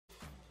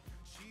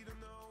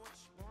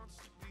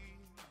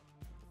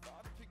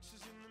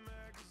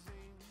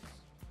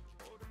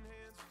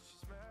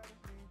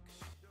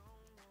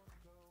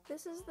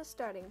This is the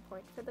starting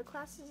point for the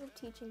Classes of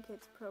Teaching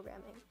Kids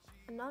Programming,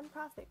 a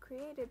nonprofit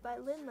created by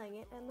Lynn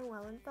Leggett and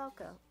Llewellyn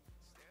Falco.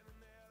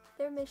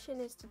 Their mission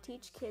is to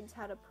teach kids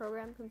how to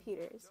program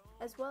computers,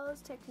 as well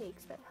as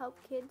techniques that help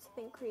kids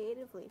think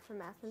creatively for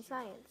math and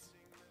science.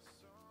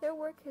 Their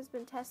work has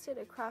been tested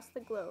across the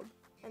globe,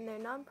 and their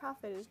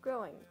nonprofit is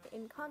growing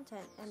in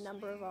content and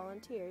number of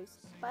volunteers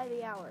by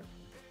the hour.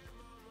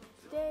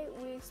 Today,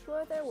 we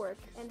explore their work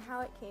and how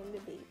it came to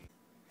be.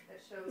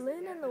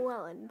 Lynn and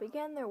Llewellyn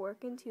began their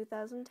work in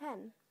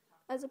 2010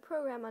 as a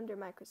program under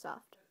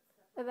Microsoft.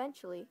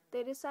 Eventually,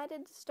 they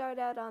decided to start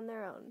out on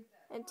their own,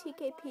 and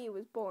TKP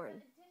was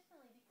born.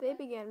 They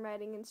began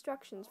writing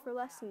instructions for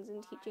lessons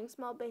in teaching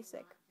Small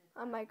Basic,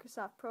 a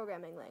Microsoft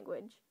programming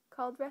language,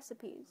 called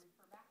recipes.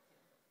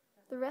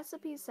 The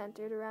recipes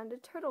centered around a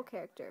turtle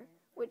character,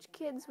 which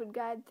kids would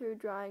guide through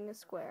drawing a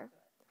square.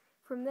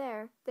 From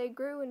there, they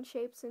grew in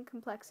shapes and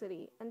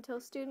complexity until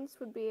students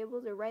would be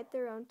able to write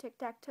their own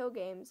tic-tac-toe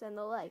games and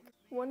the like.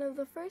 One of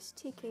the first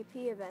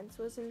TKP events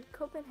was in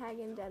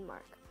Copenhagen,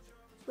 Denmark.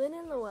 Lynn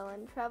and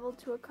Llewellyn traveled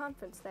to a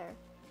conference there,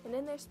 and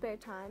in their spare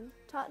time,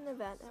 taught an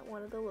event at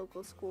one of the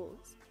local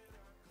schools.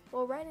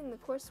 While writing the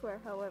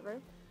courseware, however,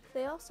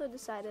 they also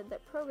decided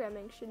that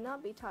programming should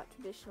not be taught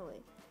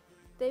traditionally.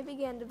 They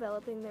began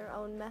developing their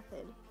own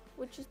method,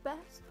 which is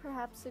best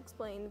perhaps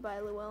explained by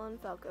Llewellyn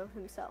Falco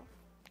himself.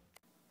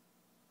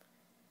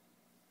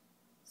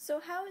 So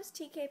how is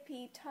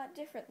TKP taught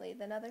differently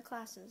than other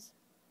classes?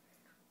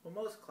 Well,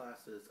 most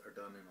classes are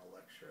done in a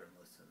lecture and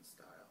listen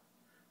style,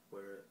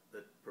 where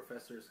the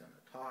professor is going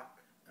to talk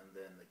and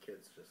then the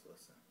kids just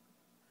listen.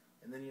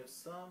 And then you have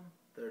some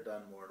that are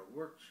done more in a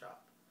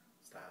workshop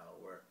style,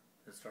 where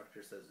the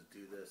instructor says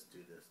do this, do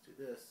this, do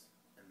this,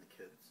 and the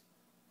kids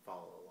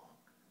follow along.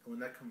 And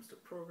when that comes to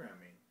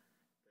programming,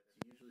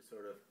 that's usually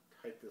sort of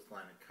type this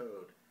line of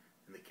code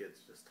and the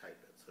kids just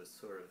type it, so it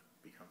sort of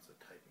becomes a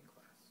typing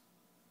class.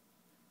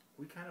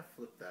 We kind of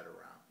flip that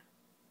around.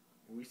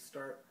 We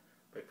start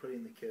by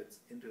putting the kids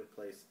into a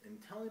place and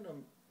telling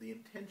them the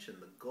intention,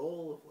 the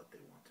goal of what they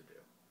want to do,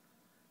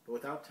 but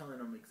without telling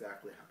them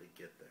exactly how to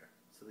get there.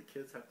 So the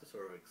kids have to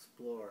sort of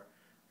explore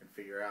and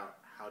figure out,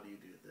 how do you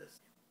do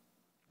this?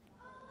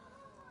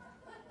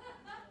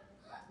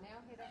 Now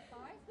hit up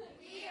 5.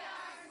 We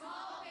are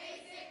Small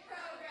Basic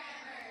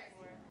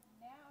Programmers.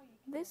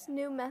 This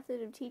new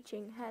method of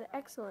teaching had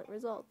excellent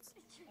results.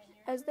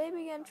 As they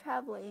began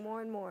traveling more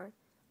and more,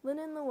 Lynn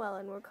and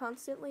Llewellyn were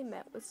constantly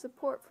met with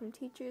support from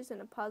teachers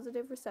and a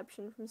positive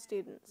reception from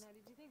students.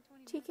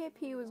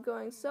 TKP was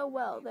going so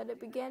well that it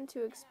began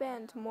to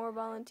expand to more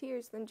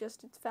volunteers than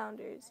just its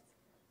founders.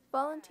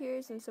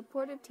 Volunteers and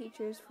supportive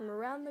teachers from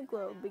around the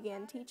globe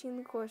began teaching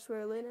the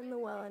courseware Lynn and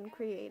Llewellyn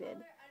created,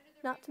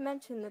 not to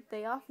mention that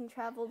they often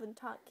traveled and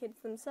taught kids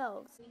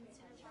themselves.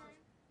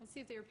 Let's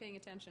see if they were paying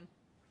attention.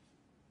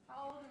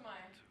 How old am I?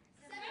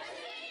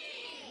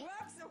 17!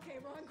 Whoops, okay,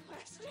 wrong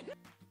question.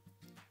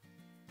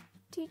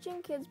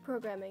 Teaching Kids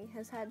Programming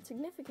has had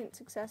significant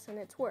success in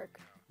its work,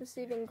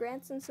 receiving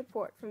grants and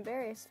support from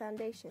various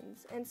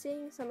foundations, and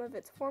seeing some of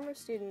its former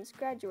students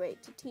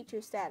graduate to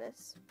teacher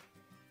status.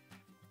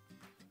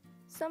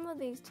 Some of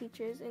these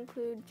teachers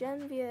include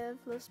Genevieve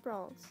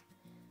Lesperance,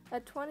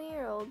 a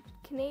 20-year-old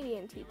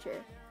Canadian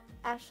teacher,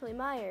 Ashley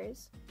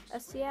Myers, a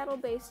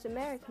Seattle-based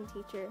American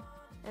teacher,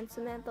 and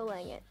Samantha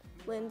Leggett,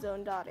 Lynn's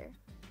own daughter.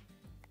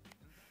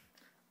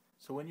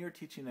 So when you're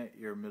teaching at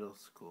your middle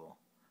school,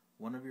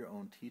 one of your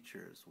own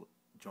teachers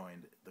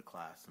joined the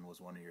class and was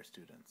one of your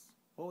students.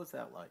 What was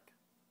that like?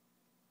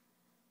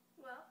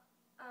 Well,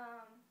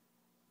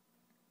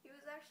 he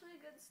was actually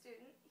a good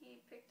student. He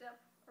picked up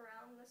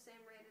around the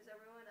same rate as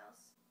everyone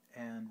else.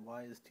 And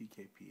why is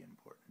TKP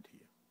important to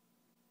you?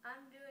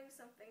 I'm doing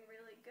something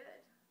really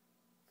good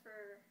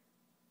for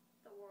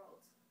the world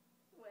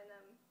when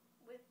I'm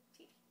with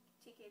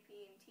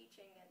TKP and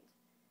teaching, and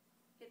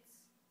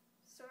it's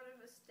sort of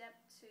a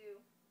step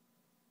to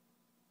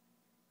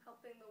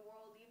helping the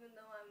world, even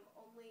though I'm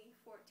only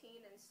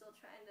 14 and still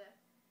trying to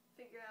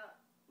figure out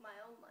my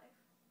own life.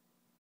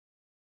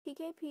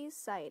 TKP's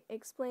site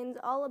explains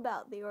all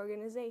about the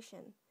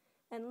organization,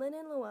 and Lynn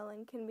and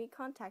Llewellyn can be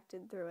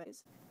contacted through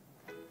it.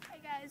 Hey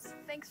guys,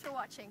 thanks for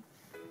watching.